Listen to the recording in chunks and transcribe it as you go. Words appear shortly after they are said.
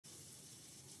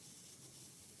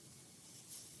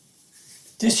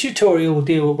This tutorial will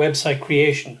deal with website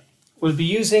creation. We'll be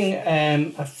using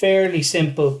a fairly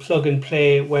simple plug and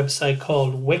play website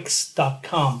called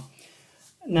Wix.com.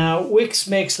 Now, Wix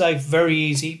makes life very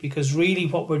easy because really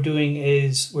what we're doing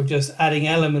is we're just adding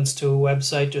elements to a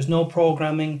website. There's no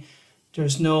programming,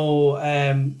 there's no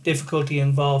difficulty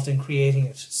involved in creating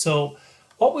it. So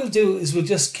what we'll do is we'll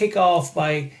just kick off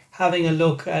by having a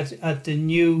look at the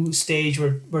new stage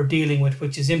we're dealing with,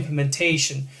 which is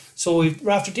implementation. So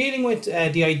after dealing with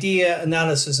the idea,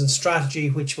 analysis and strategy,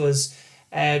 which was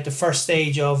the first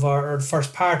stage of or the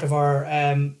first part of our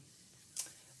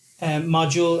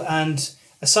module, and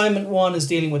assignment 1 is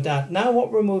dealing with that. Now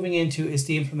what we're moving into is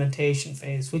the implementation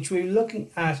phase, which we're looking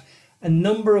at a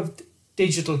number of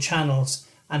digital channels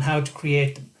and how to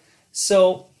create them.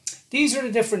 So these are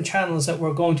the different channels that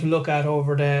we're going to look at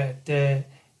over the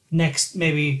next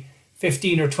maybe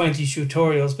 15 or 20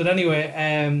 tutorials. But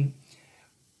anyway,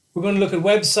 we're going to look at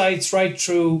websites right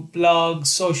through blogs,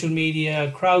 social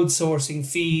media, crowdsourcing,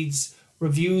 feeds,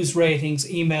 reviews, ratings,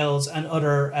 emails, and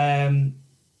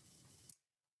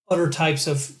other types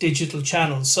of digital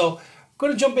channels. So we're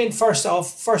going to jump in first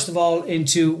of all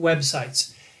into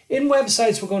websites. In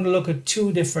websites, we're going to look at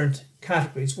two different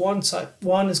categories. One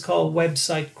is called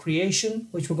website creation,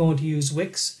 which we're going to use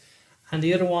Wix, and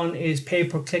the other one is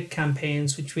pay-per-click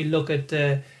campaigns, which we look at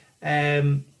the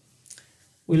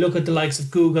likes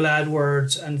of Google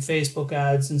AdWords and Facebook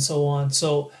ads and so on.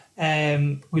 So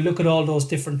we look at all those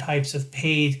different types of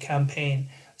paid campaign.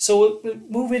 So we'll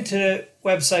move into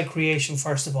website creation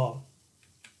first of all.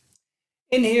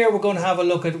 In here, we're going to have a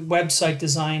look at website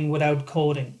design without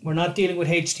coding. We're not dealing with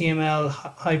HTML,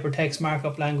 hypertext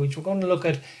markup language. We're going to look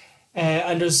at,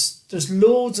 and there's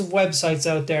loads of websites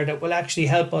out there that will actually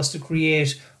help us to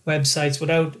create websites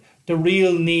without the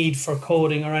real need for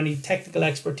coding or any technical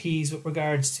expertise with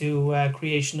regards to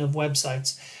creation of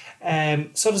websites.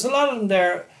 So there's a lot of them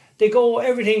there. They go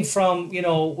everything from,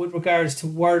 with regards to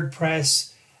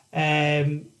WordPress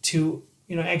to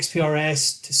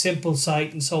XPRS to Simple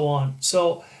Site and so on.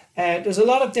 So there's a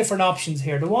lot of different options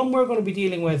here. The one we're going to be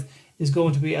dealing with is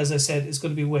going to be, as I said, is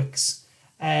going to be Wix.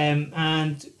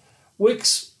 And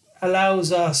Wix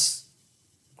allows us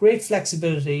great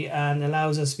flexibility and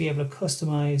allows us to be able to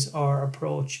customize our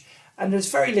approach. And there's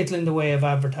very little in the way of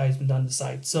advertisement on the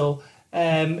site. So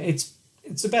it's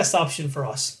the best option for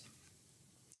us.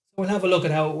 We'll have a look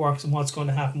at how it works and what's going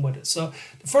to happen with it. So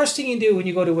the first thing you do when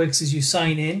you go to Wix is you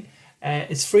sign in.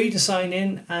 It's free to sign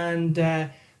in, and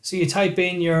so you type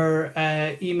in your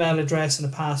email address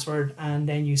and a password, and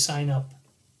then you sign up.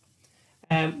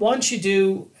 Once you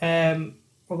do,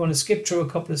 we're going to skip through a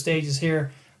couple of stages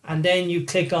here, and then you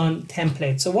click on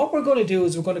template. So what we're going to do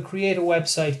is we're going to create a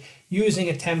website using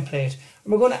a template,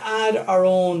 and we're going to add our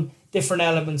own different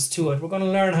elements to it. We're going to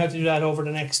learn how to do that over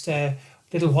the next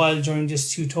little while during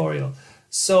this tutorial.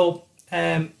 So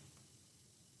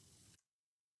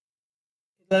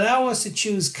allow us to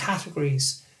choose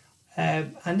categories,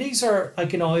 and these are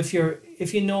like, if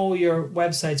you know your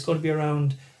website's going to be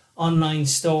around online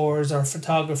stores or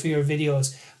photography or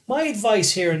videos. My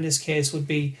advice here in this case would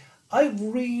be I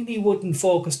really wouldn't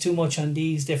focus too much on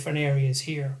these different areas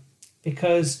here,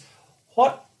 because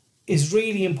what is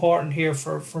really important here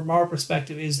from our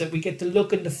perspective is that we get the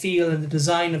look and the feel and the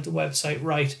design of the website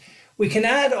right. We can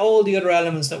add all the other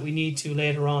elements that we need to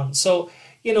later on. So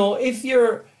if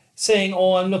you're saying,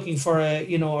 oh, I'm looking for a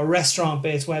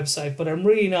restaurant-based website, but I'm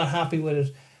really not happy with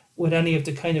it, with any of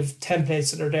the kind of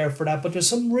templates that are there for that, but there's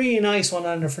some really nice one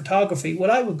under photography,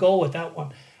 well, I would go with that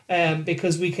one,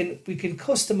 because we can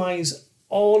customize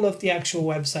all of the actual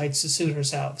websites to suit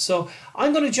ourselves. So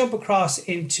I'm going to jump across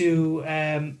into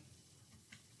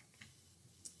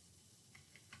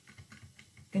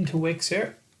Wix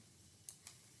here.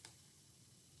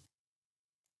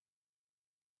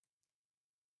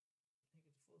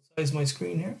 Size my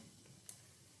screen here,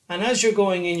 and as you're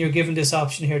going in, you're given this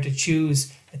option here to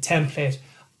choose a template.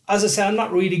 As I said, I'm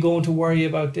not really going to worry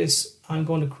about this. I'm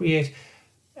going to create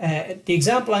the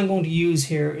example I'm going to use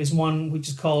here is one which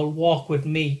is called Walk With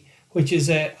Me, which is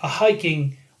a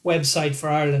hiking website for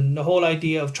Ireland. The whole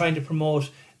idea of trying to promote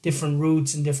different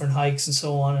routes and different hikes and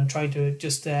so on, and trying to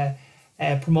just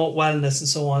promote wellness and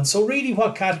so on. So really,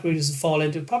 what category does it fall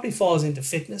into? It probably falls into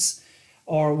fitness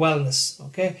or wellness.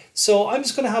 Okay, so I'm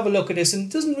just going to have a look at this, and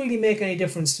it doesn't really make any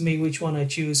difference to me which one I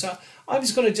choose. So I'm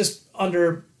just going to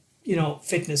under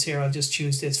fitness here, I'll just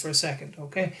choose this for a second.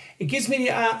 Okay, it gives me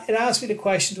it asks me the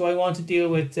question, do I want to deal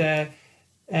with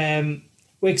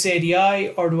Wix ADI,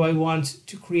 or do I want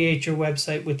to create your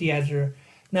website with the editor?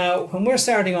 Now when we're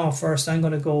starting off first, I'm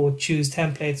going to go with choose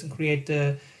templates and create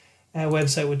the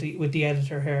website with the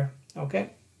editor here. Okay,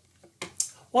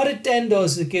 What it then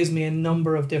does is it gives me a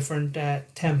number of different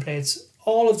templates,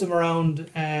 all of them around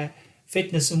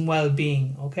fitness and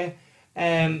well-being. Okay,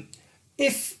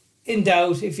 if in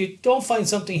doubt, if you don't find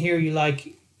something here you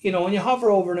like, you know, when you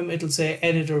hover over them, it'll say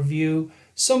edit or view.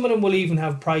 Some of them will even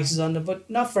have prices on them, but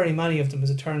not very many of them, as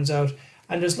it turns out.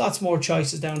 And there's lots more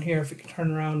choices down here if you can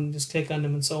turn around and just click on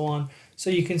them and so on. So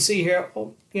you can see here,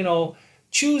 you know,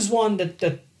 choose one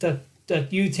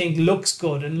that you think looks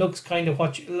good and looks kind of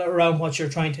around what you're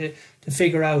trying to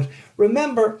figure out.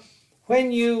 Remember,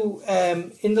 when you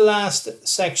in the last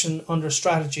section under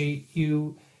strategy,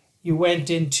 you went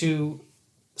into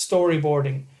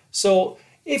storyboarding. So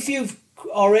if you've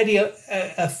already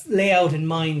a layout in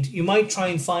mind, you might try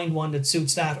and find one that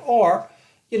suits that. Or,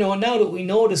 you know, now that we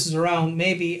know this is around,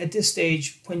 maybe at this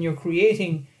stage when you're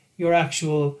creating your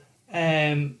actual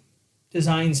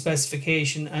design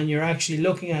specification and you're actually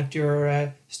looking at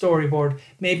your storyboard,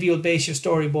 maybe you'll base your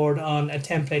storyboard on a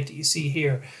template that you see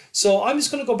here. So I'm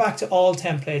just going to go back to all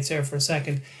templates here for a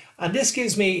second, and this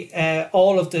gives me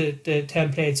all of the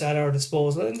templates at our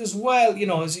disposal. And as well, you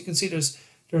know, as you can see,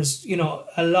 there's you know,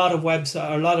 a lot of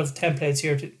websites, a lot of templates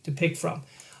here to pick from.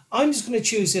 I'm just going to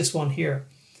choose this one here.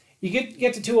 You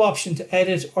get the two options to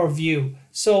edit or view.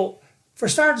 So for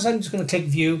starters, I'm just going to click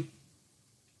view.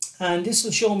 And this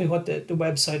will show me what the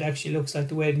website actually looks like,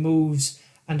 the way it moves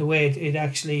and the way it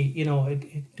actually, you know,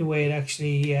 the way it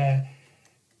actually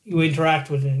you interact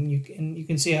with it, and you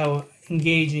can see how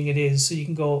engaging it is. So you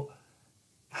can go,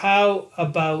 how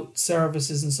about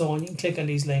services and so on. You can click on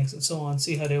these links and so on,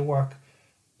 see how they work.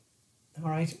 All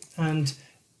right, and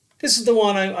this is the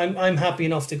one I'm happy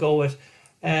enough to go with.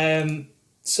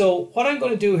 So what I'm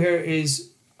going to do here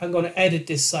is I'm going to edit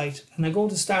this site, and I'm going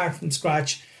to start from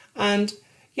scratch. And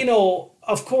you know,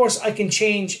 of course, I can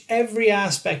change every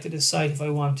aspect of the site if I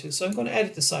want to. So I'm going to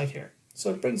edit the site here. So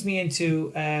it brings me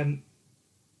into the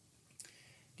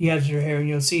editor here, and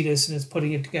you'll see this, and it's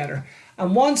putting it together.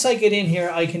 And once I get in here,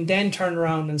 I can then turn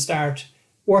around and start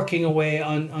working away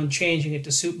on changing it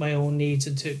to suit my own needs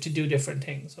and to do different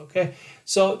things. Okay,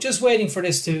 so just waiting for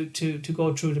this to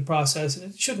go through the process,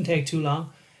 and it shouldn't take too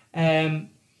long. And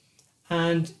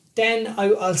then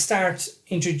I'll start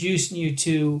introducing you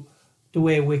to the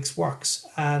way Wix works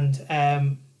and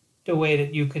the way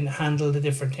that you can handle the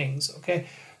different things. Okay,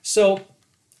 so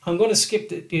I'm going to skip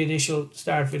the initial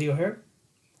start video here,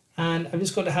 and I'm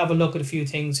just going to have a look at a few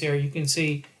things here. You can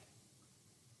see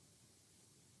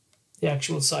the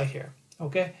actual site here.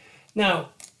 Okay, now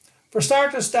for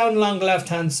starters, down along the left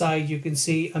hand side you can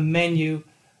see a menu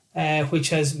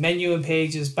which has menu and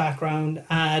pages, background,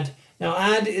 add. Now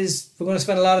add is, we're going to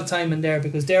spend a lot of time in there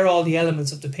because they're all the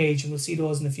elements of the page, and we'll see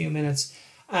those in a few minutes.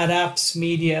 Add apps,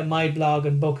 media, my blog,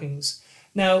 and bookings.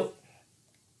 Now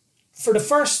for the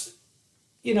first,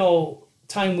 you know,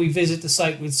 time we visit the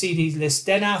site, we'll see these lists.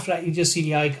 Then after that you just see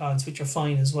the icons, which are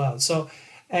fine as well. So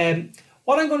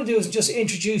what I'm going to do is just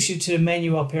introduce you to the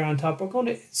menu up here on top. We're going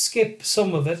to skip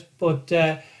some of it, but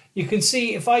you can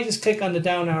see if I just click on the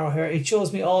down arrow here, it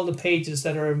shows me all the pages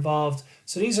that are involved.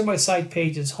 So these are my site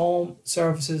pages: home,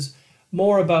 services,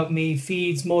 more about me,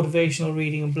 feeds, motivational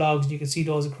reading, and blogs. You can see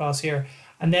those across here.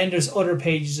 And then there's other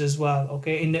pages as well,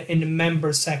 okay, in the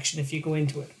members section if you go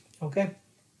into it, okay.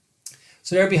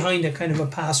 So they're behind a kind of a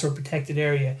password protected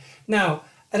area. Now,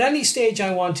 at any stage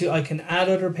I want to, I can add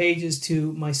other pages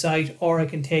to my site, or I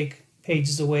can take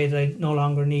pages away that I no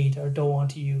longer need or don't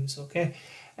want to use, okay.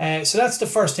 So that's the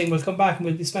first thing. We'll come back and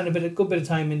we'll spend a good bit of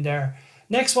time in there.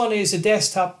 Next one is the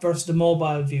desktop versus the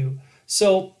mobile view.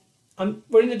 So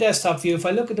we're in the desktop view. If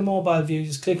I look at the mobile view,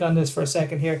 just click on this for a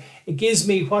second here, it gives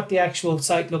me what the actual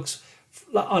site looks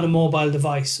on a mobile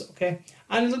device, okay?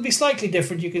 And it'll be slightly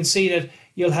different. You can see that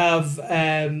you'll have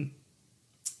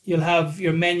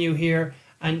your menu here,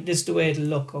 and this is the way it'll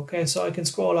look, okay? So I can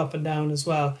scroll up and down as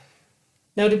well.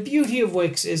 Now the beauty of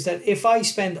Wix is that if I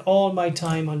spend all my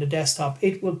time on the desktop,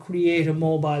 it will create a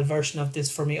mobile version of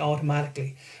this for me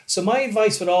automatically. So my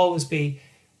advice would always be,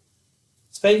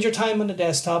 spend your time on the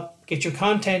desktop, get your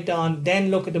content on, then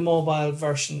look at the mobile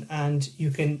version, and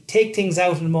you can take things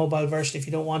out in the mobile version if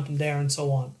you don't want them there, and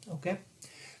so on, okay?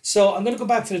 So I'm going to go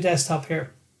back to the desktop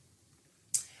here,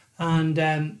 and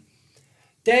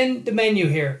then the menu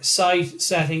here: site,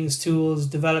 settings, tools,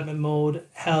 development mode,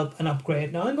 help, and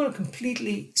upgrade. Now I'm going to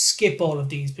completely skip all of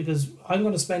these because I'm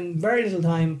going to spend very little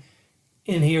time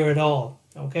in here at all,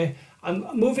 okay? I'm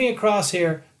moving across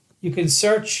here. You can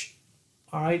search,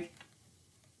 all right?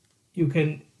 You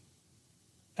can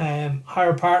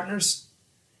hire partners.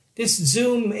 This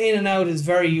zoom in and out is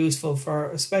very useful for,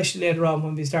 especially later on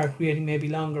when we start creating maybe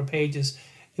longer pages.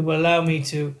 It will allow me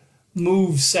to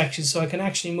move sections, so I can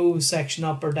actually move a section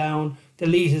up or down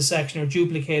delete a section or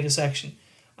duplicate a section.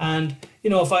 And you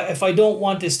know, if I don't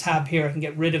want this tab here, I can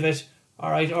get rid of it. All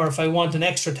right, or if I want an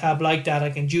extra tab like that, I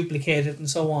can duplicate it and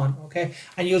so on. Okay,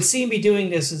 and you'll see me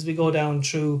doing this as we go down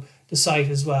through the site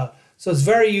as well. So it's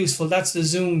very useful. That's the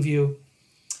zoom view.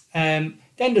 Then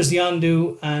there's the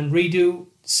undo and redo,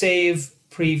 save,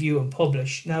 preview, and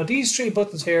publish. Now these three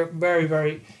buttons here, very,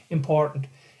 very important.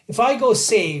 If I go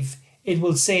save, it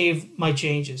will save my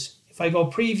changes. If I go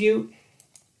preview,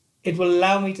 it will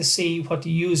allow me to see what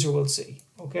the user will see.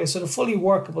 Okay, so the fully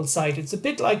workable site. It's a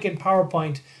bit like in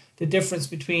PowerPoint, the difference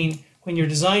between when you're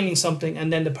designing something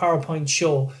and then the PowerPoint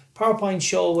show. PowerPoint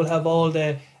show will have all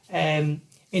the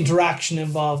interaction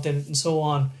involved in it and so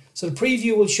on. So the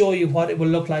preview will show you what it will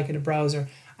look like in a browser.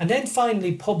 And then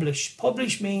finally publish.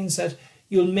 Publish means that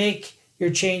you'll make your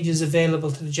changes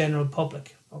available to the general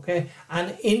public. Okay,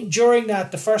 and during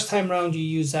that, the first time around you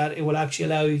use that, it will actually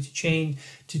allow you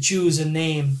to choose a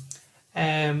name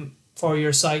for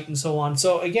your site and so on.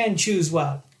 So again, choose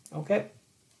well. Okay,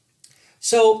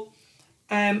 so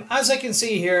as I can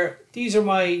see here, these are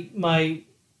my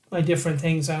different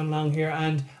things along here,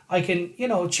 and I can, you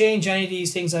know, change any of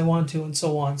these things I want to and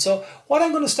so on. So what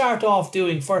I'm going to start off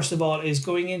doing first of all is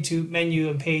going into menu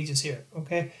and pages here.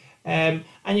 Okay. And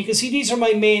you can see these are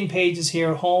my main pages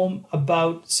here: home,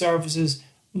 about, services,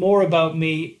 more about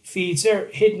me, feeds. They're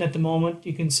hidden at the moment.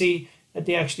 You can see that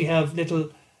they actually have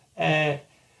little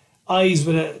eyes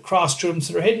with a cross through them,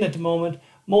 so they're hidden at the moment.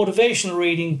 Motivational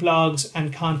reading, blogs,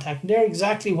 and contact. And they're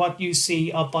exactly what you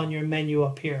see up on your menu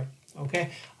up here.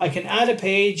 Okay, I can add a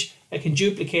page, I can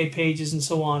duplicate pages, and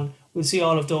so on. We'll see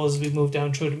all of those as we move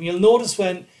down through them. You'll notice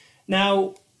when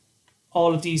now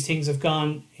all of these things have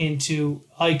gone into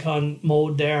icon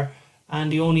mode there, and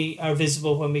they only are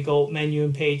visible when we go menu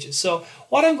and pages. So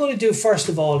what I'm going to do first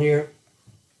of all here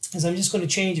is I'm just going to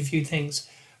change a few things.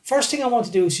 First thing I want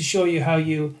to do is to show you how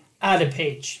you add a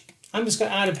page. I'm just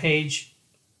going to add a page.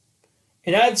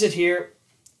 It adds it here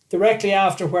directly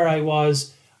after where I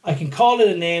was. I can call it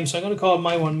a name, so I'm going to call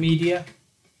my one media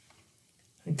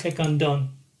and click on done.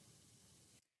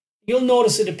 You'll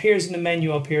notice it appears in the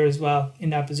menu up here as well in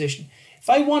that position. If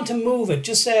I want to move it,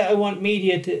 just say I want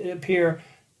media to appear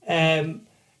in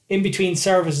between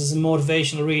services and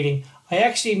motivational reading, I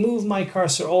actually move my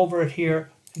cursor over it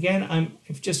here. Again,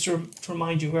 just to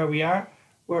remind you where we are,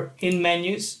 we're in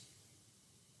menus.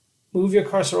 Move your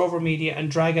cursor over media and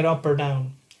drag it up or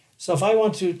down. So if I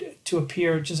want to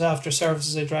appear just after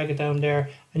services, I drag it down there,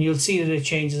 and you'll see that it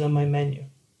changes on my menu.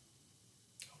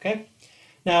 Okay.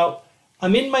 Now,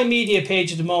 I'm in my media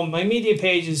page at the moment. My media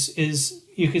page is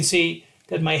you can see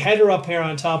that my header up here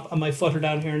on top and my footer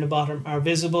down here in the bottom are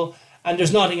visible, and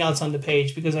there's nothing else on the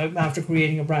page because I'm after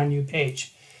creating a brand new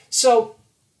page. So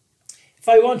if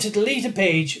I want to delete a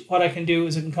page, what I can do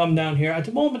is I can come down here. At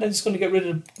the moment, I'm just going to get rid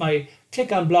of my,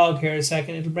 click on blog here a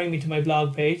second. It'll bring me to my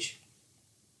blog page.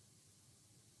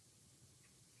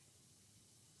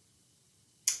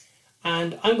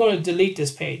 And I'm going to delete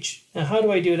this page. Now, how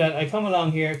do I do that? I come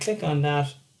along here, click on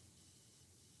that,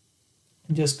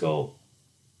 and just go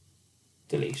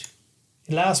delete.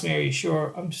 It'll ask me, are you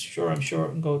sure? I'm sure,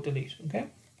 and go delete. Okay.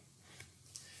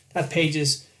 That page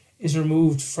is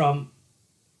removed from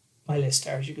my list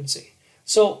there, as you can see.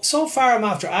 So far I'm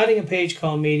after adding a page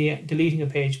called media, deleting a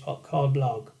page called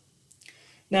blog.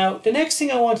 Now, the next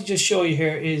thing I want to just show you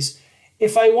here is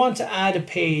if I want to add a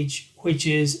page which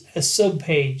is a sub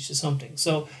page to something.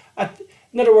 So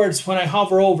in other words, when I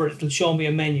hover over it, it'll show me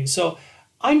a menu. So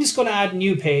I'm just going to add a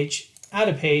new page, add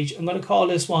a page. I'm going to call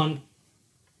this one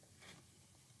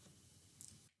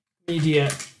Media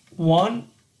 1.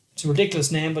 It's a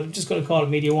ridiculous name, but I'm just going to call it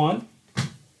Media 1.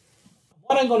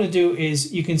 What I'm going to do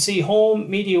is, you can see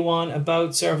home, Media 1,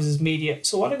 about, services, media.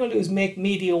 So what I'm going to do is make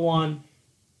Media 1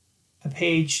 a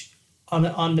page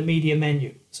on the media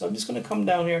menu. So I'm just going to come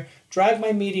down here, drag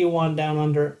my Media 1 down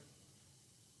under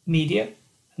media,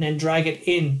 and then drag it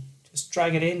in. Just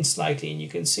drag it in slightly, and you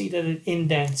can see that it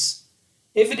indents.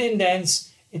 If it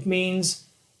indents, it means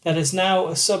that it's now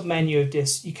a sub menu of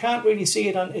this. You can't really see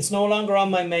it it's no longer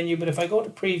on my menu, but if I go to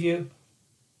preview,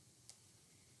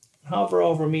 hover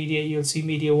over media, you'll see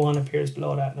Media 1 appears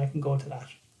below that, and I can go to that.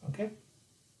 Okay. I'm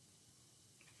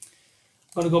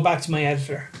going to go back to my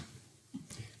editor.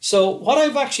 So what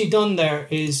I've actually done there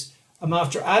is I'm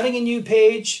after adding a new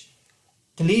page,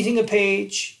 deleting a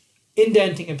page,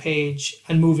 indenting a page,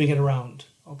 and moving it around.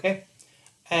 Okay.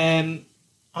 I'm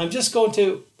just going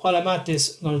to, while I'm at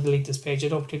this, I'm going to delete this page. I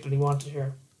don't particularly want it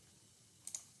here.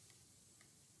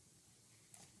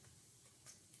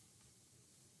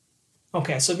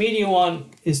 Okay, so Media 1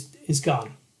 is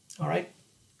gone. All right.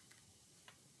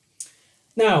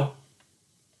 Now,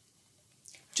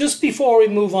 Just before we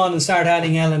move on and start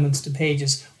adding elements to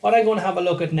pages, what I'm going to have a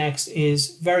look at next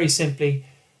is very simply,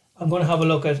 I'm going to have a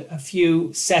look at a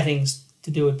few settings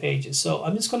to do with pages. So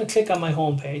I'm just going to click on my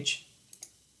home page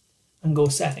and go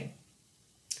setting.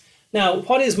 Now,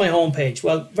 what is my home page?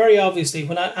 Well, very obviously,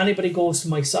 when anybody goes to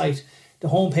my site, the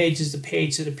home page is the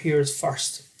page that appears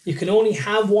first. You can only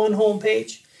have one home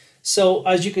page. So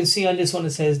as you can see on this one,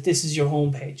 it says this is your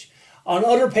home page. On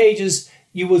other pages,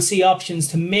 you will see options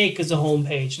to make as a home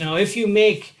page. Now, if you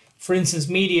make, for instance,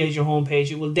 media as your home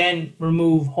page, it will then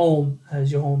remove home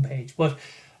as your home page. But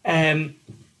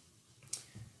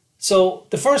so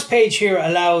the first page here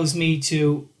allows me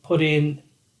to put in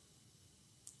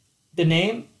the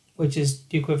name, which is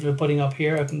the equivalent of putting up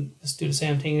here. I can just do the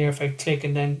same thing there. If I click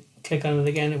and then click on it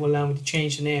again, it will allow me to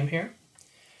change the name here.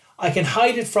 I can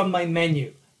hide it from my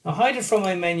menu. Now, hide it from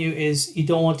my menu is you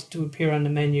don't want it to appear on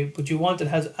the menu, but you want it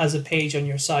as a page on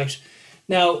your site.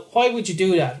 Now, why would you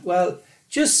do that? Well,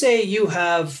 just say you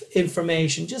have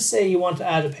information. Just say you want to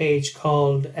add a page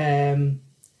called terms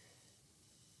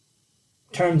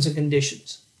and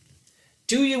conditions.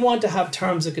 Do you want to have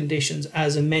terms and conditions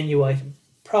as a menu item?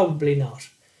 Probably not.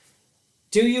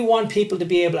 Do you want people to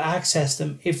be able to access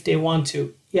them if they want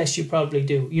to? Yes, you probably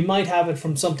do. You might have it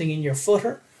from something in your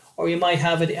footer, or you might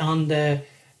have it on the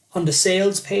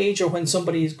sales page, or when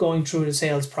somebody is going through the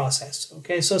sales process.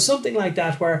 Okay, so something like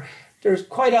that where there's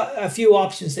quite a few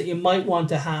options that you might want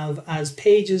to have as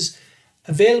pages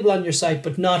available on your site,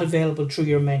 but not available through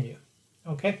your menu.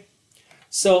 Okay,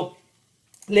 so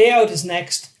layout is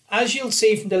next. As you'll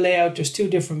see from the layout, there's two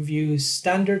different views.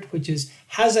 Standard, which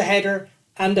has a header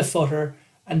and a footer,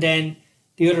 and then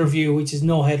the other view, which is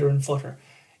no header and footer.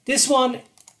 This one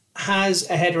has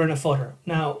a header and a footer.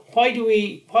 Now, why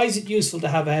is it useful to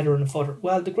have a header and a footer?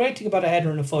 Well, the great thing about a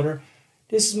header and a footer,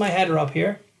 this is my header up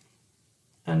here,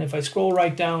 and if I scroll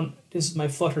right down, this is my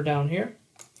footer down here.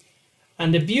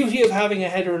 And the beauty of having a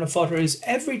header and a footer is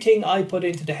everything I put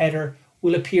into the header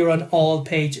will appear on all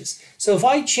pages. So if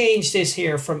I change this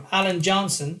here from Alan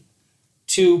Johnson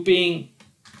to being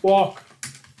Walk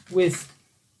with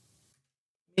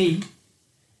Me,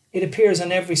 it appears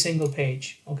on every single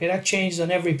page. Okay, that changes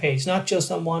on every page, not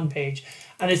just on one page.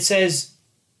 And it says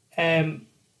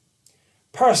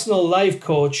personal life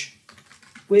coach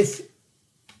with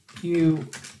you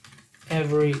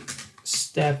every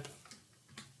step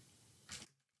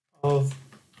of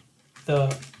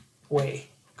the way.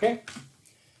 Okay,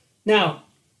 now I'm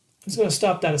just going to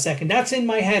stop that a second. That's in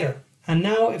my header. And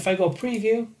now if I go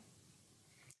preview,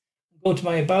 go to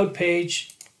my about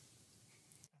page,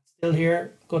 still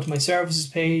here, go to my services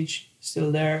page,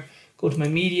 still there, go to my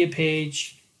media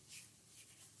page,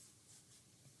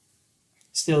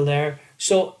 still there.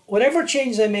 So whatever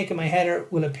changes I make in my header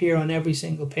will appear on every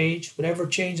single page. Whatever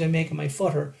change I make in my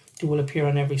footer, it will appear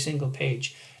on every single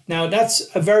page. Now that's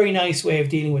a very nice way of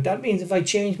dealing with that. That means if I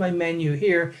change my menu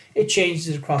here, it changes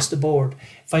it across the board.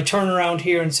 If I turn around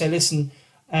here and say, listen,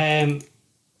 I'm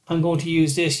going to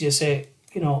use this, you say,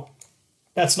 you know,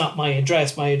 that's not my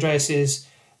address. My address is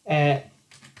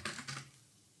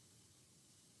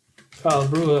Carl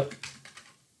Brewer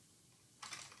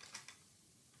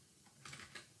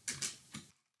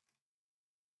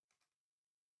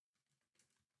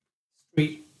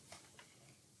Street,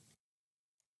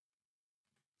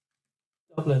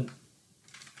 Dublin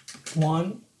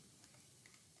 1.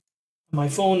 My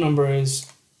phone number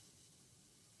is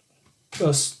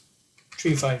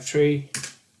 +353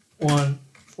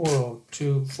 140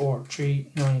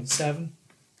 24397.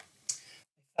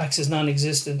 Fax is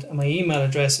non-existent, and my email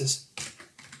address is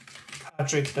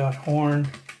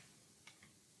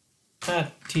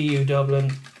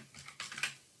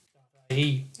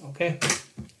patrick.horn@tudublin.ie. Okay.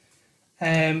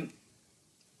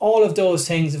 All of those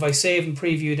things, if I save and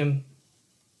preview them,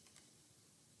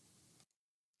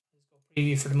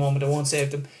 preview for the moment, I won't save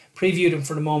them, preview them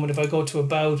for the moment. If I go to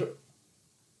about, or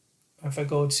if I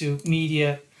go to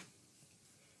media,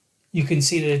 you can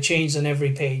see that it changes on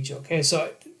every page. Okay,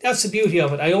 so that's the beauty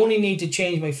of it. I only need to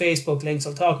change my Facebook links.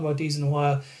 I'll talk about these in a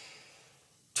while.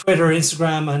 Twitter,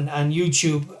 Instagram, and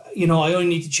YouTube, you know, I only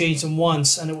need to change them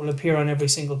once and it will appear on every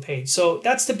single page. So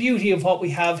that's the beauty of what we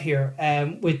have here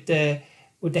with the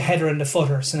header and the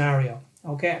footer scenario.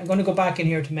 Okay, I'm going to go back in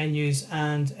here to menus,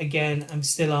 and again, I'm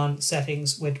still on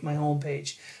settings with my home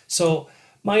page. So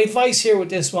my advice here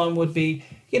with this one would be,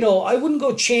 you know, I wouldn't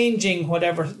go changing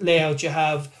whatever layout you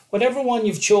have. Whatever one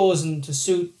you've chosen to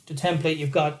suit the template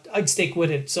you've got, I'd stick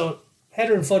with it. So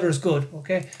header and footer is good,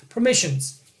 okay?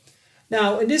 Permissions.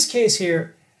 Now, in this case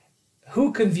here,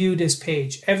 who can view this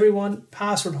page? Everyone,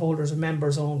 password holders and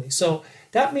members only. So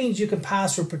that means you can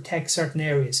password protect certain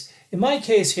areas. In my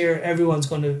case here, everyone's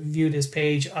going to view this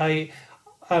page.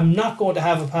 I'm not going to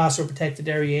have a password protected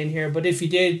area in here, but if you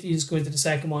did, you just go into the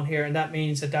second one here, and that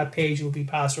means that that page will be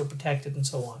password protected and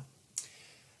so on.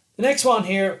 The next one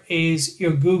here is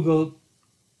your Google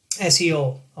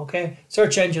SEO, okay?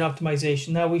 Search engine optimization.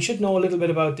 Now, we should know a little bit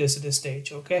about this at this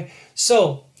stage, okay?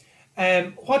 So,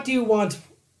 what do you want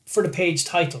for the page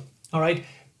title, all right?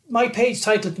 My page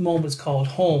title at the moment is called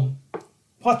Home.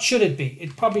 What should it be?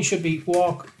 It probably should be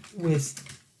Walk with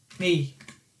Me.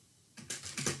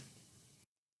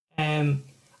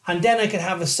 And then I could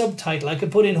have a subtitle. I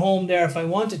could put in home there if I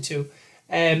wanted to.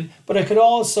 But I could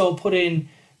also put in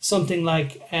something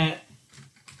like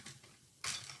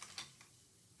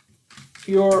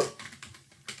your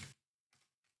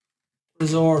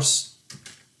resource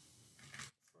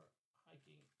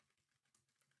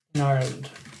in Ireland.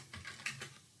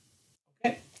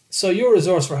 Okay, so your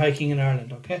resource for hiking in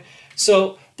Ireland. Okay,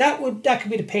 so that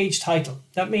could be the page title.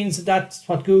 That means that that's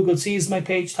what Google sees my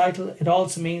page title. It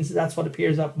also means that that's what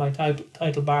appears up my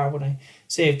title bar when I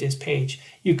save this page.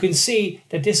 You can see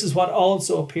that this is what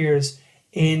also appears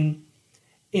in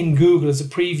Google as a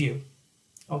preview.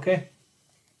 Okay,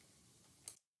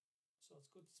 so it's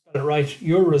good to spell it right.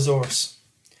 Your resource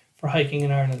for hiking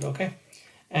in Ireland. Okay,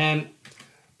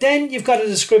 then you've got a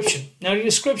description. Now the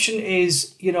description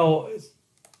is, you know,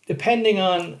 depending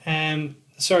on the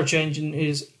search engine,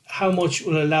 is how much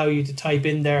will allow you to type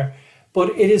in there, but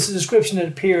it is a description that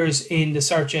appears in the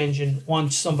search engine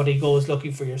once somebody goes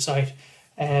looking for your site.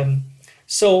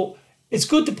 So it's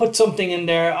good to put something in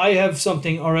there. I have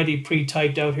something already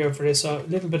pre-typed out here for this, so a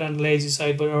little bit on the lazy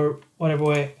side, but or whatever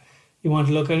way you want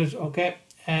to look at it. Okay.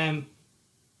 It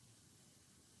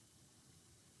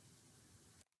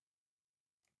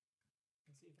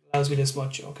allows me this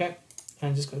much. Okay,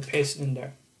 I'm just going to paste it in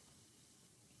there.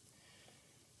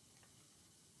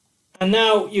 And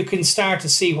now you can start to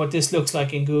see what this looks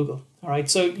like in Google. All right,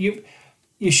 so you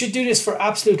should do this for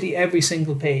absolutely every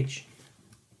single page.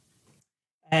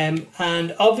 And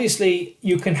obviously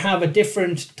you can have a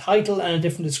different title and a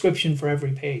different description for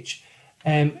every page.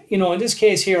 You know, in this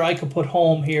case here, I could put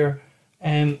home here.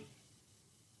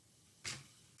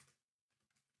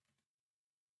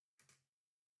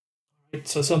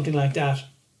 So something like that.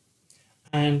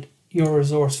 And your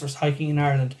resource for hiking in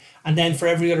Ireland. And then for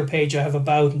every other page, I have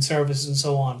about and services and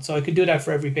so on. So I could do that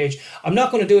for every page. I'm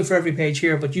not going to do it for every page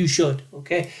here, but you should,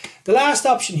 okay? The last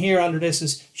option here under this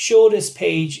is show this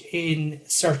page in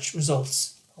search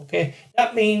results, okay?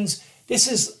 That means this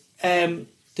is the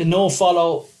no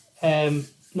follow,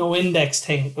 no index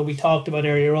thing that we talked about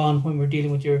earlier on when we were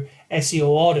dealing with your SEO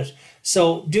audit.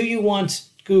 So do you want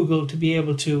Google to be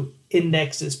able to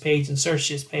index this page and search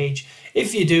this page?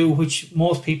 If you do, which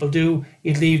most people do,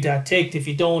 you leave that ticked. If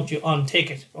you don't, you untick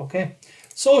it, okay?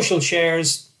 Social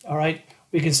shares, all right,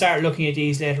 we can start looking at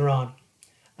these later on.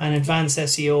 And advanced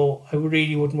SEO, I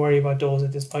really wouldn't worry about those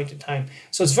at this point in time.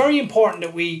 So it's very important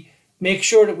that we make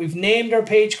sure that we've named our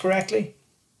page correctly.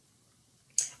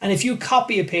 And if you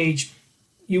copy a page,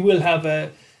 you will have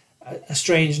a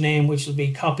strange name, which will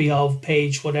be copy of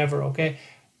page, whatever, okay?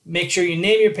 Make sure you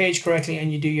name your page correctly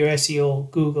and you do your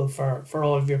SEO Google for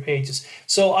all of your pages.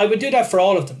 So I would do that for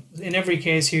all of them. In every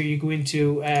case here, you go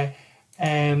into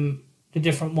the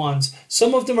different ones.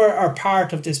 Some of them are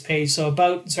part of this page, so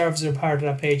about services are part of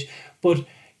that page. But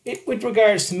with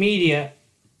regards to media,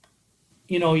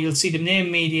 you know, you'll see the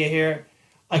name media here.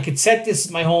 I could set this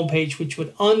as my home page, which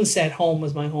would unset home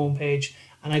as my home page.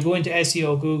 And I go into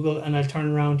SEO Google and I'll turn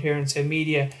around here and say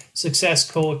media success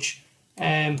coach.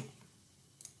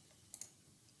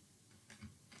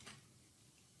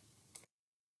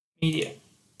 Media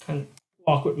and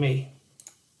walk with me.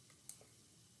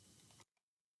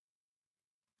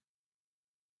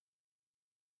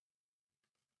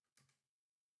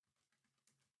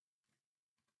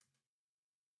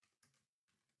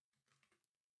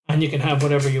 And you can have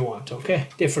whatever you want, okay?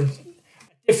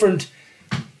 Different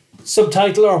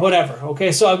subtitle or whatever,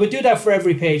 okay? So I would do that for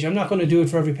every page. I'm not going to do it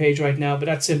for every page right now, but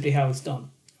that's simply how it's done,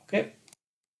 okay?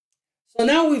 So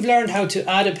now we've learned how to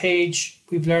add a page.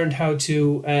 We've learned how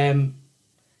to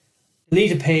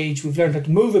delete a page. We've learned how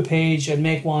to move a page and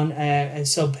make one a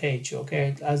sub page,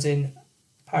 okay? As in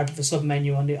part of a sub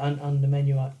menu on the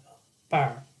menu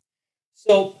bar.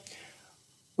 So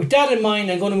with that in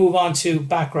mind, I'm going to move on to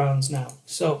backgrounds now.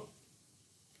 So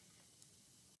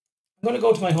I'm going to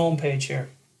go to my home page here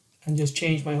and just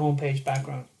change my home page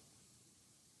background.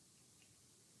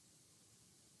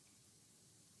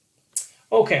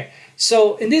 Okay,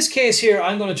 so in this case here,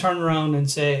 I'm going to turn around and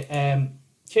say,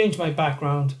 change my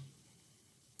background.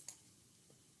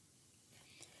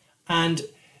 And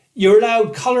You're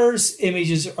allowed colors,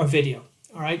 images, or video.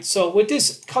 All right. So with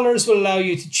this, colors will allow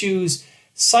you to choose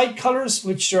site colors,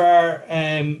 which there are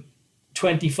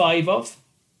 25 of.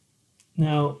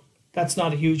 Now, that's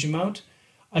not a huge amount.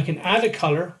 I can add a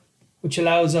color, which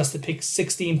allows us to pick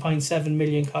 16.7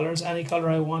 million colors, any color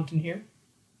I want in here.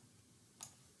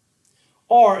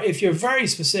 Or if you're very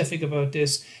specific about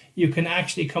this, you can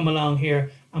actually come along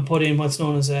here and put in what's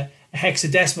known as a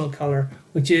hexadecimal color,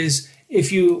 which is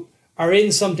if you are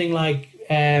in something like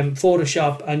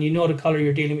Photoshop and you know the color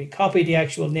you're dealing with, copy the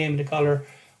actual name of the color,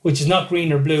 which is not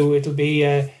green or blue. It'll be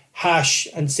a hash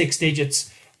and 6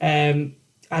 digits, and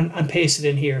paste it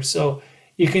in here. So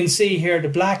you can see here the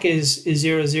black is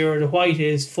 00, the white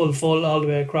is full all the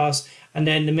way across, and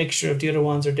then the mixture of the other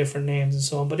ones are different names and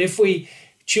so on. But if we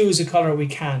choose a color, we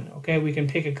can, okay? We can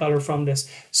pick a color from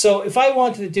this. So if I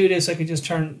wanted to do this, I could just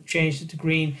change it to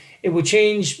green. It would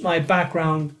change my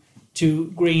background to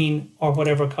green or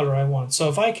whatever color I want. So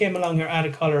if I came along here, add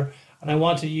a color, and I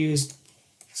want to use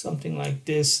something like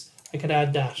this, I could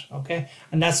add that, okay?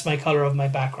 And that's my color of my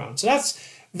background. So that's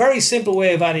a very simple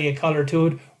way of adding a color to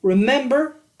it.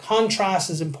 Remember, contrast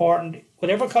is important.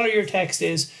 Whatever color your text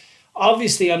is,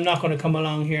 obviously I'm not going to come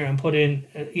along here and put in,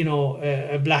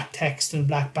 a black text and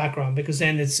black background, because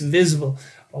then it's invisible,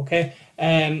 okay?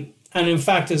 And in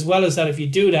fact, as well as that, if you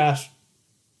do that,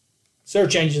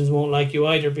 search engines won't like you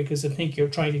either, because they think you're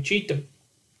trying to cheat them.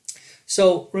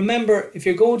 So remember, if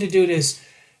you're going to do this,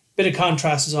 bit of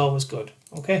contrast is always good,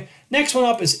 okay? Next one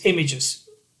up is images.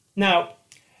 Now,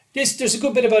 there's a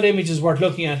good bit about images worth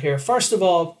looking at here. First of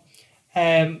all,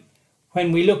 when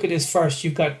we look at this first,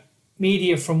 you've got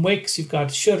media from Wix, you've got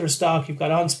Shutterstock, you've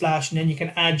got Unsplash, and then you can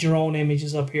add your own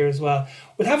images up here as well.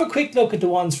 We'll have a quick look at the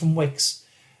ones from Wix.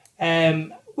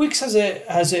 Wix has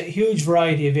a huge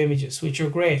variety of images, which are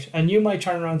great. And you might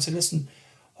turn around and say, listen,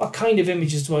 what kind of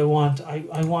images do I want?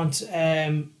 I want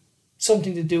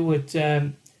something to do with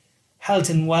health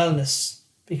and wellness,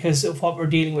 because of what we're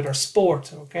dealing with, or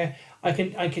sport, okay? I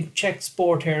can check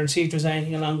sport here and see if there's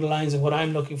anything along the lines of what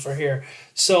I'm looking for here.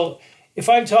 So if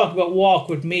I'm talking about walk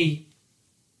with me,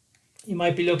 you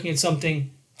might be looking at something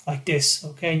like this,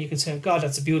 okay? And you can say, God,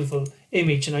 that's a beautiful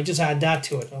image, and I just add that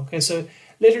to it, okay? So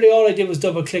literally all I did was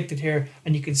double clicked it here,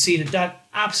 and you can see that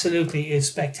absolutely is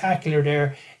spectacular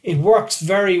there. It works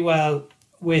very well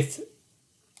with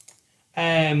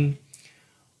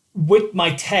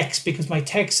my text, because my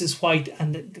text is white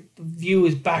and the view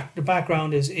is back. The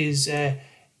background is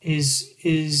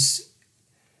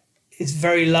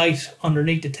very light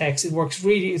underneath the text. It works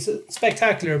really. It's a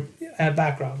spectacular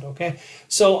background. Okay,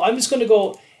 so I'm just going to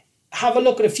go have a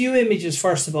look at a few images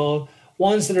first of all.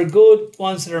 Ones that are good,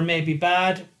 ones that are maybe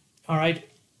bad. All right,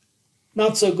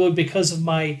 not so good because of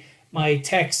my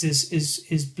text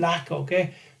is black.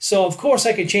 Okay, so of course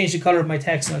I can change the color of my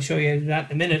text, and I'll show you that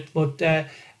in a minute. But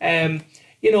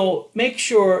make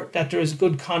sure that there is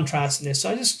good contrast in this. So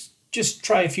I just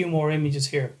try a few more images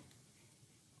here.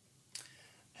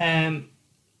 And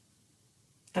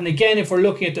again, if we're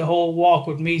looking at the whole walk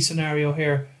with me scenario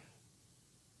here,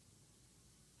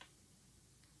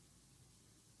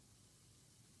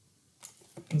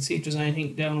 you can see if there's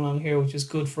anything down along here which is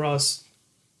good for us.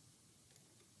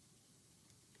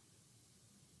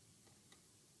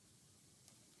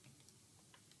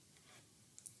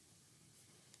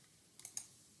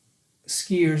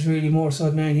 Skiers really more so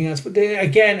than anything else, but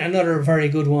again, another very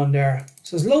good one there.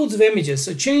 So there's loads of images.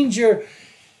 So change your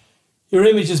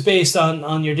images based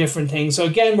on your different things. So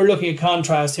again, we're looking at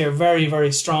contrast here, very,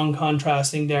 very strong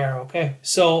contrasting there, okay?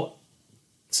 So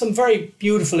some very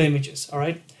beautiful images, all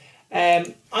right?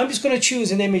 I'm just going to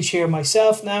choose an image here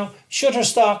myself now.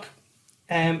 Shutterstock,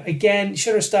 again,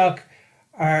 Shutterstock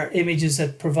are images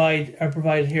that are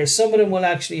provided here. Some of them will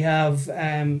actually have,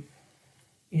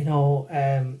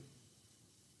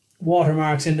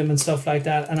 watermarks in them and stuff like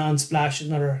that, and Unsplash is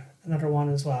another one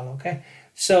as well, okay?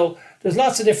 So there's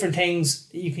lots of different things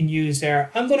that you can use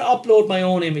there. I'm going to upload my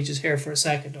own images here for a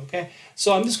second, okay?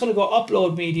 So I'm just going to go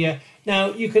upload media. Now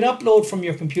you can upload from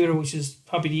your computer, which is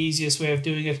probably the easiest way of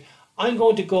doing it. I'm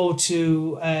going to go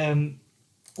to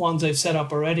ones I've set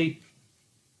up already.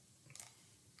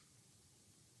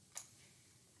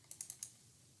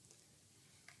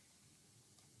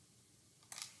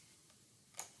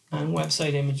 And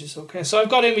website images, okay? So I've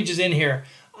got images in here,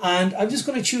 and I'm just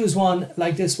going to choose one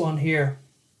like this one here.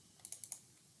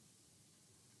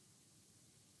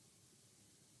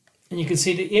 And you can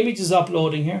see the image is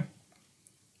uploading here.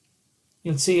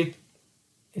 You'll see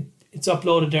it's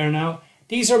uploaded there now.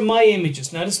 These are my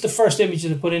images. Now this is the first image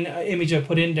I put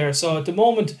in there. So at the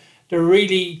moment there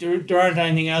aren't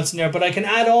anything else in there, but I can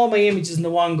add all my images in the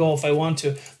one go if I want to.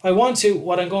 If I want to,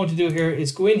 what I'm going to do here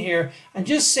is go in here and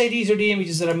just say these are the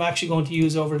images that I'm actually going to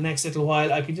use over the next little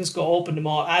while. I can just go open them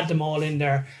all, add them all in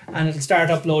there, and it'll start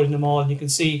uploading them all. And you can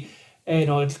see,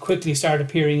 it'll quickly start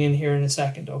appearing in here in a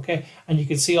second, okay? And you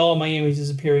can see all my images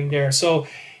appearing there. So,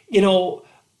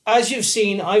 as you've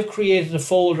seen, I've created a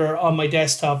folder on my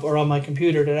desktop or on my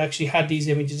computer that actually had these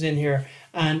images in here,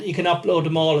 and you can upload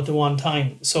them all at the one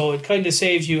time. So it kind of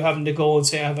saves you having to go and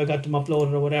say, have I got them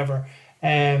uploaded or whatever.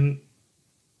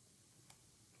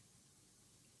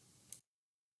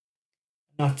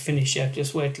 Not finished yet,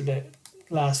 just wait till the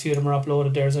last few of them are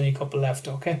uploaded. There's only a couple left,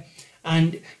 okay?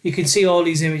 And you can see all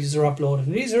these images are uploaded.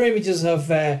 And these are images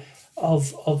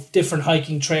of different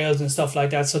hiking trails and stuff like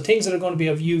that. So things that are going to be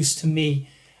of use to me.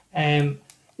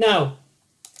 Now,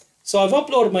 so I've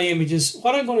uploaded my images.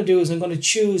 What I'm going to do is I'm going to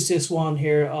choose this one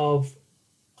here of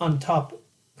on top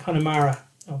Connemara,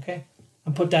 okay,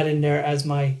 and put that in there as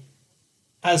my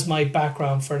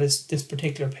background for this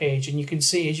particular page. And you can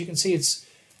see, as you can see, it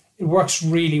works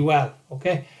really well,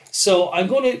 okay. So I'm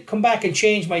going to come back and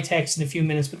change my text in a few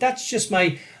minutes, but that's just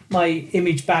my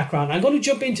image background. I'm going to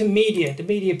jump into media, the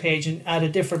media page, and add a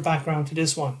different background to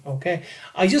this one, okay.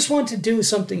 I just want to do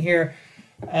something here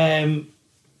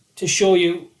to show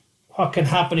you what can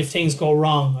happen if things go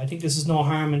wrong. I think this is no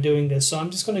harm in doing this. So I'm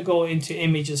just going to go into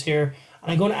images here,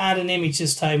 and I'm going to add an image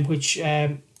this time which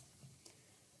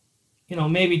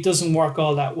maybe doesn't work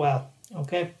all that well,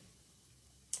 okay.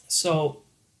 So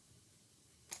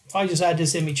if I just add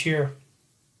this image here,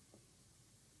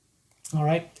 all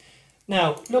right.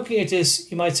 Now looking at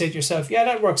this, you might say to yourself, yeah,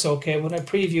 that works okay. When I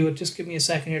preview it, just give me a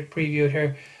second here to preview it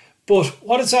here. But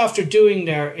what it's after doing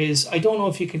there is, I don't know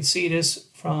if you can see this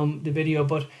from the video,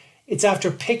 but it's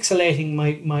after pixelating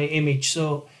my image.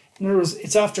 So in other words,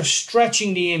 it's after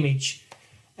stretching the image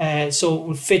so it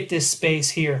will fit this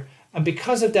space here. And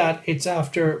because of that, it's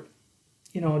after,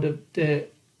 the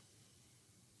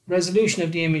resolution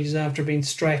of the image is after being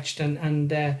stretched,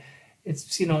 and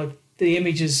it's, the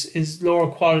image is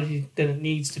lower quality than it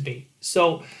needs to be.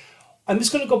 So I'm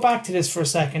just going to go back to this for a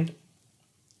second.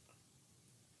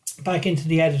 Back into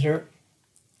the editor.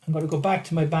 I'm going to go back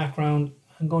to my background.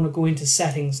 I'm going to go into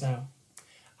settings now.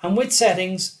 And with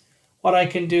settings, what I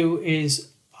can do is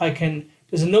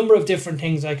there's a number of different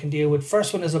things I can deal with.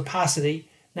 First one is opacity.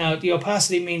 Now the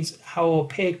opacity means how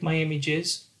opaque my image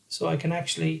is. So I can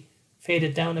actually fade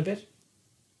it down a bit.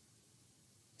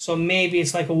 So maybe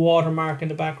it's like a watermark in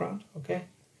the background, okay?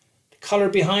 The color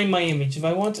behind my image. If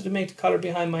I wanted to make the color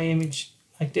behind my image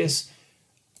like this,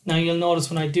 now you'll notice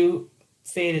when I do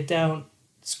fade it down,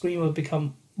 the screen will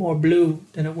become more blue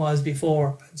than it was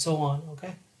before, and so on,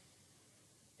 okay?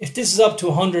 If this is up to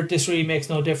 100, this really makes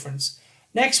no difference.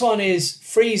 Next one is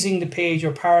freezing the page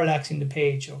or parallaxing the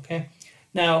page, okay?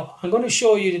 Now, I'm going to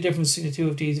show you the difference between the two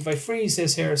of these. If I freeze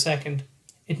this here a second,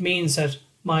 it means that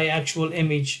my actual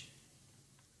image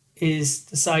is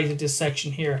the size of this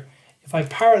section here. If I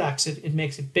parallax it, it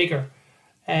makes it bigger.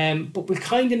 But we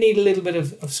kind of need a little bit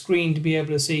of screen to be able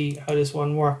to see how this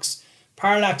one works.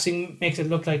 Parallaxing makes it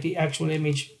look like the actual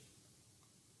image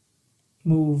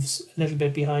moves a little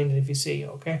bit behind it, if you see,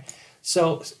 okay?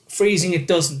 So freezing it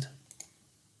doesn't.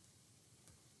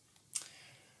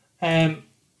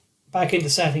 Back into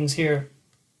settings here.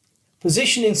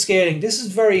 Positioning scaling. This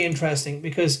is very interesting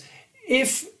because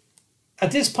if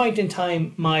at this point in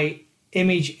time my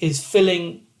image is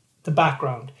filling the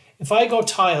background, if I go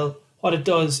tile, what it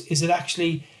does is it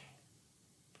actually,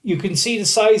 you can see the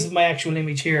size of my actual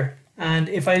image here. And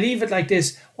if I leave it like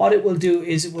this, what it will do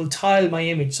is it will tile my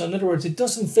image. So in other words, it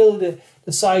doesn't fill the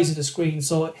size of the screen.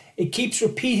 So it keeps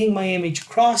repeating my image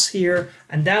across here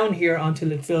and down here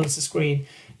until it fills the screen.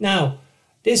 Now,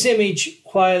 this image,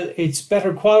 while it's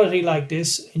better quality like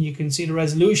this, and you can see the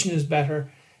resolution is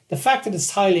better, the fact that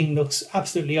it's tiling looks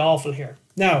absolutely awful here.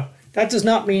 Now, that does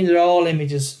not mean that all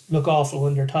images look awful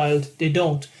when they're tiled. They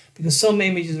don't, because some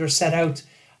images are set out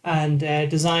and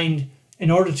designed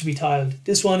in order to be tiled.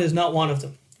 This one is not one of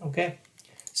them, okay?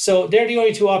 So they're the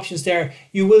only two options there.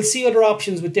 You will see other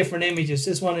options with different images.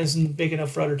 This one isn't big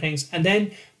enough for other things. And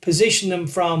then position them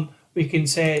from, we can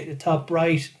say, the top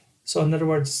right. So in other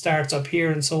words, it starts up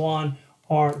here and so on,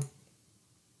 or,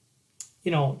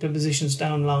 the positions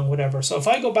down along, whatever. So if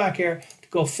I go back here to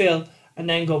go fill and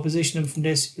then go position them from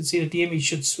this, you can see that the image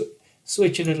should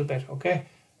switch a little bit, okay?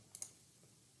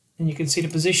 And you can see the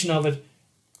position of it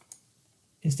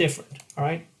is different, all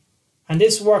right? And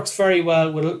this works very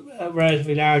well with a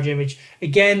relatively large image.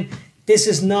 Again, this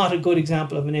is not a good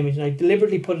example of an image, and I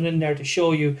deliberately put it in there to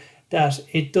show you that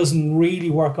it doesn't really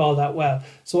work all that well.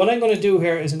 So what I'm going to do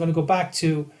here is I'm going to go back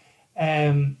to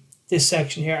this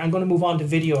section here. I'm going to move on to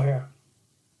video here.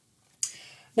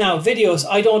 Now, videos,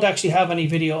 I don't actually have any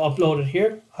video uploaded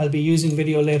here. I'll be using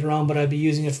video later on, but I'll be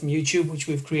using it from YouTube, which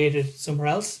we've created somewhere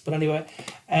else. But anyway,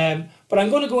 but I'm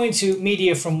going to go into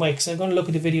media from Wix. I'm going to look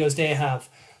at the videos they have.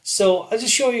 So I'll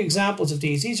just show you examples of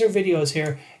these. These are videos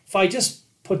here. If I just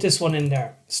put this one in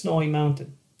there, Snowy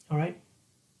Mountain, all right?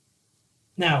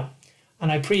 Now,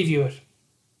 and I preview it.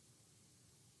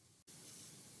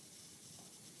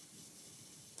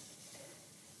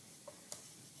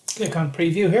 Click on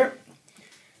preview here.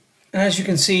 And as you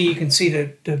can see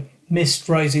the mist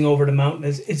rising over the mountain.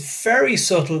 It's very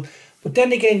subtle, but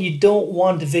then again, you don't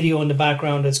want the video in the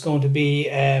background that's going to be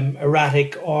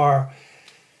erratic or,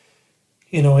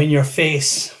 you know, in your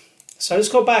face. So I'll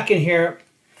just go back in here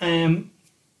and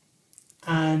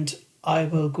I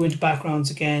will go into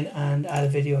backgrounds again and add a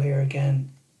video here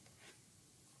again.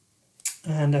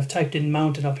 And I've typed in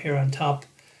mountain up here on top.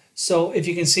 So if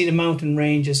you can see the mountain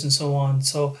ranges and so on.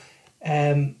 So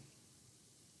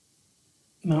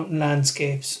mountain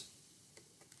landscapes.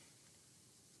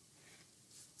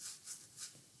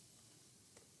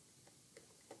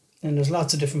 And there's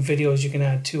lots of different videos you can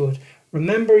add to it.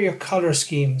 Remember your color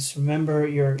schemes. Remember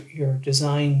your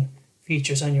design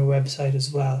features on your website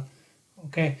as well.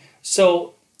 Okay,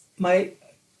 so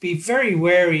be very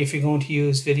wary if you're going to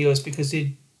use videos, because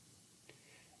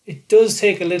it does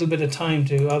take a little bit of time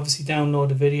to obviously download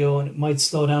the video, and it might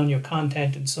slow down your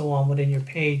content and so on within your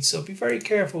page. So be very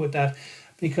careful with that,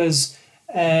 because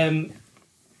as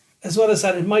well as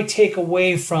that, it might take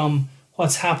away from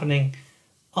what's happening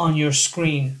on your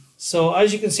screen. So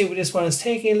as you can see with this one, it's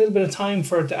taking a little bit of time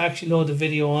for it to actually load the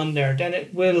video on there. Then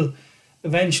it will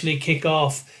eventually kick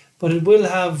off, but it will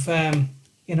have,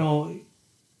 you know,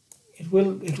 it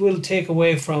will take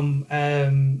away from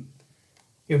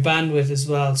your bandwidth as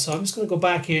well. So I'm just going to go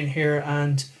back in here,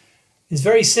 and it's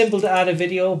very simple to add a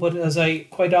video, but as I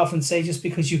quite often say, just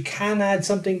because you can add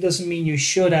something doesn't mean you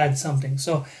should add something.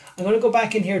 So I'm going to go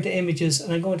back in here to images,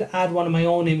 and I'm going to add one of my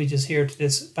own images here to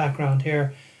this background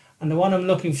here. And the one I'm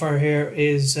looking for here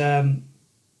is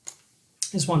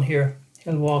this one here,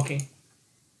 hill walking.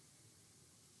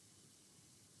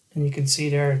 And you can see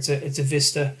there it's a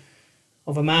vista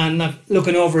of a man not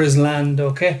looking over his land.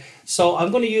 Okay, so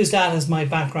I'm going to use that as my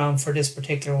background for this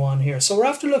particular one here. So we're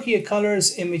after looking at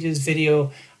colors, images,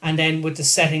 video, and then with the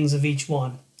settings of each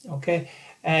one. Okay,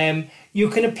 you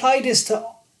can apply this to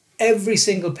every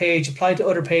single page. Apply to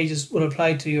other pages, will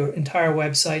apply to your entire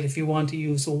website if you want to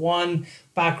use one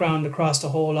background across the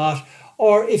whole lot,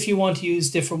 or if you want to use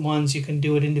different ones, you can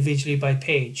do it individually by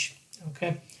page.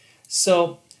 Okay,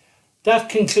 so that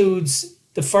concludes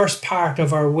the first part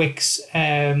of our Wix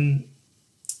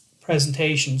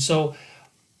presentation. So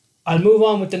I'll move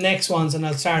on with the next ones, and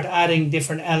I'll start adding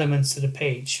different elements to the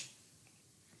page.